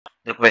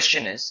The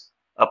question is,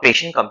 a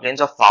patient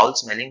complains of foul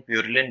smelling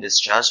purulent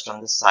discharge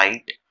from the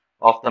site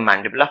of the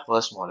mandibular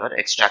first molar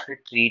extracted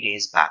 3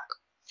 days back.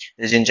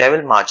 The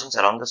gingival margins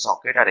around the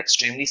socket are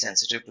extremely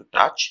sensitive to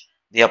touch.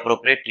 The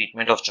appropriate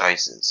treatment of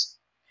choices.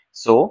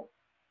 So,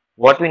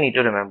 what we need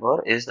to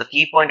remember is the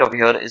key point over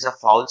here is a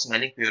foul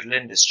smelling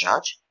purulent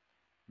discharge,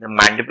 the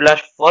mandibular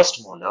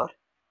first molar,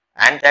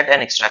 and that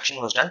an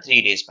extraction was done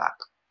 3 days back.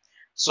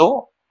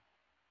 So,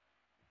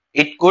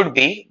 it could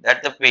be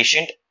that the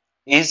patient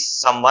is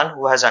someone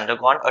who has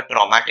undergone a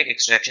traumatic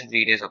extraction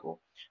 3 days ago.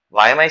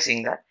 Why am I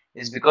saying that?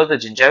 Is because the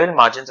gingival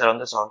margins around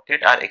the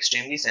socket are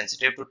extremely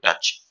sensitive to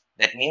touch.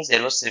 That means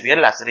there was severe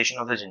laceration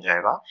of the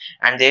gingiva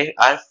and they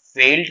are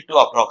failed to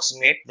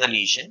approximate the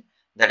lesion,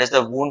 that is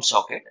the wound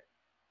socket,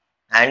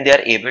 and they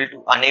are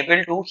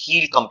unable to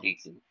heal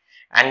completely.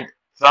 And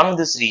from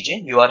this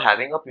region, you are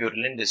having a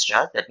purulent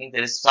discharge. That means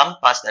there is some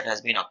pus that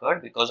has been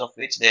occurred, because of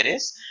which there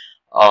is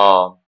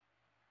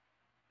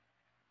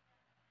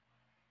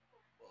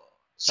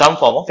some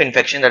form of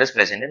infection that is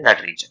present in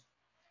that region.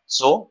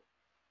 So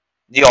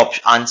the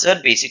answer,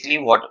 basically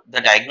what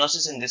the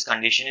diagnosis in this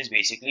condition is,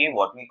 basically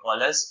what we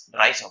call as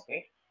dry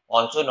socket,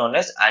 also known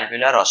as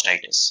alveolar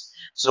osteitis.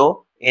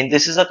 So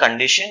this is a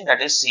condition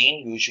that is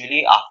seen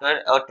usually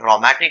after a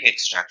traumatic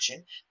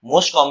extraction.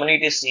 Most commonly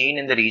it is seen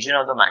in the region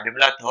of the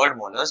mandibular third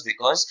molars,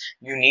 because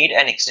you need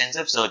an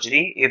extensive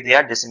surgery if they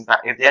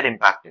are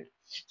impacted.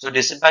 So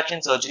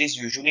disimpaction surgeries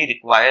usually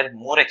require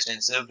more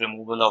extensive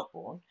removal of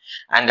bone,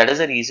 and that is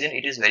the reason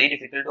it is very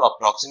difficult to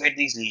approximate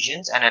these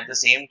lesions, and at the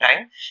same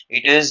time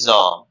it is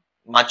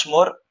much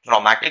more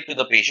traumatic to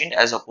the patient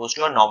as opposed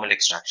to a normal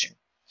extraction.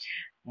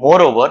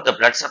 Moreover, the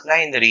blood supply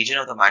in the region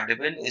of the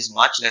mandible is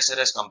much lesser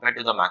as compared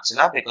to the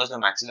maxilla, because the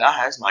maxilla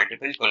has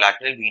multiple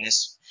collateral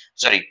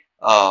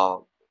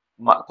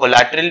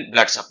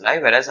blood supply,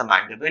 whereas the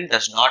mandible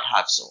does not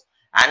have so.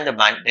 And the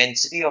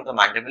density of the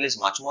mandible is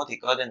much more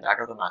thicker than that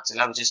of the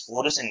maxilla, which is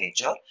porous in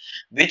nature,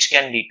 which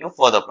can lead to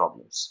further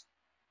problems.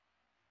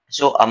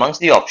 So amongst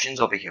the options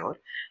over here,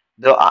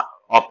 the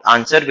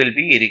answer will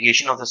be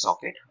irrigation of the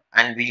socket,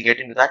 and we'll get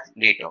into that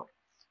later.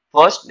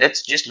 First,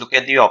 let's just look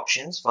at the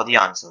options for the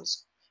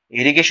answers.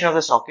 Irrigation of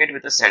the socket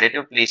with a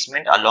sedative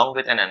placement along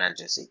with an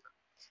analgesic.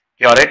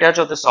 Curettage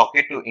of the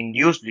socket to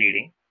induce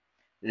bleeding.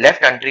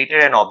 Left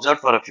untreated and observed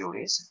for a few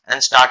days,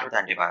 and start with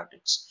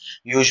antibiotics.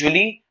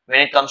 Usually, when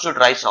it comes to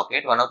dry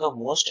socket, one of the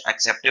most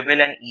acceptable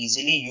and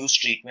easily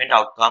used treatment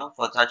outcome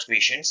for such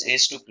patients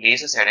is to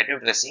place a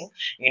sedative dressing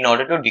in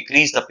order to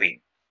decrease the pain.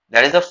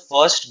 That is the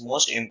first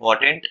most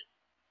important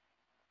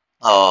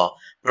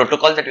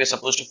protocol that we're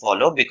supposed to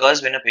follow,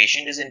 because when a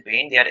patient is in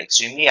pain, they are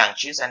extremely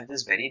anxious and it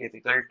is very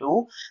difficult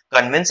to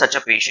convince such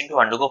a patient to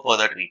undergo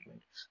further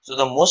treatment. So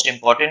the most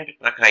important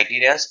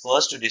criteria is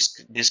first to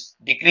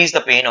decrease the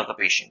pain of the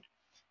patient.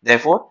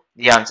 Therefore,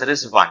 the answer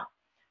is 1.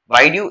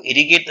 Why do you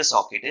irrigate the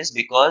socket? Is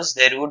because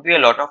there would be a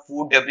lot of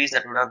food debris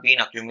that would have been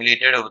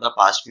accumulated over the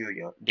past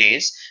few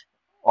days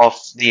of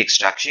the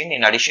extraction.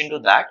 In addition to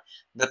that,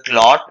 the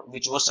clot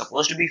which was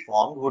supposed to be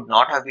formed would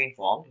not have been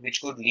formed,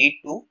 which could lead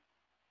to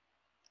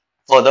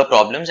further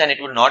problems, and it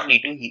would not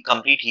lead to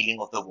complete healing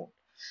of the wound.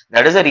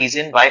 That is the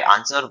reason why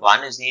answer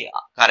 1 is the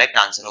correct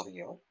answer over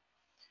here.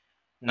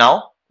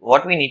 Now,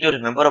 what we need to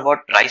remember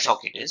about dry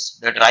socket is,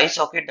 the dry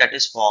socket that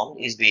is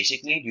formed is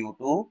basically due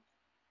to,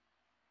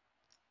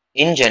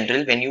 in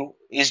general,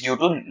 is due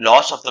to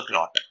loss of the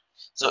clot.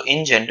 So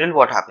in general,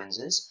 what happens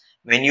is,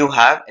 when you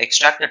have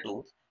extract a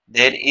tooth,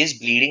 there is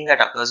bleeding that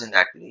occurs in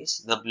that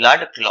place. The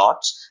blood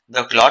clots,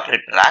 the clot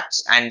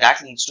retracts, and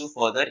that leads to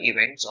further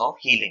events of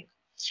healing.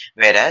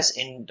 Whereas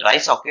in dry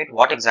socket,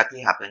 what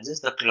exactly happens is,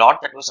 the clot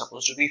that was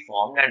supposed to be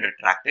formed and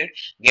retracted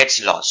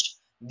gets lost.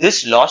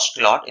 This lost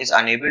clot is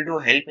unable to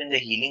help in the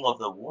healing of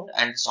the wound,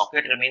 and the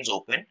socket remains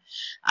open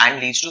and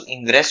leads to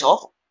ingress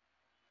of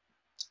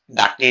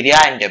bacteria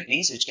and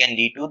debris, which can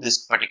lead to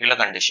this particular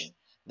condition.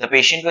 The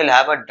patient will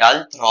have a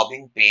dull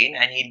throbbing pain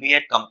and he'll be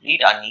at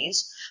complete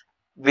unease,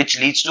 which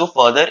leads to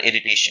further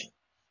irritation.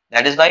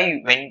 That is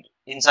why when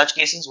in such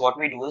cases, what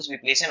we do is we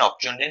place an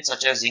oxygen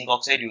such as zinc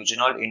oxide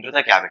eugenol into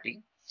the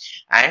cavity,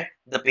 and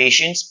the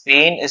patient's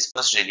pain is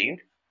first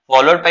relieved,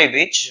 followed by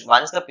which,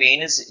 once the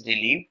pain is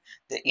relieved,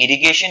 the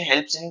irrigation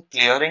helps in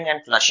clearing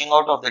and flushing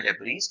out of the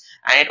debris,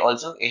 and it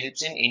also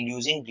helps in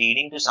inducing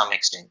bleeding to some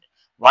extent.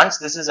 Once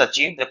this is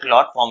achieved, the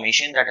clot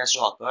formation that has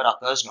to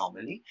occurs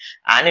normally,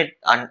 and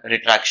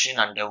retraction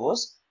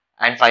undergoes,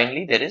 and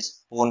finally there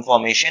is bone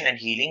formation and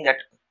healing that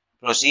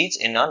proceeds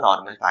in a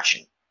normal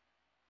fashion.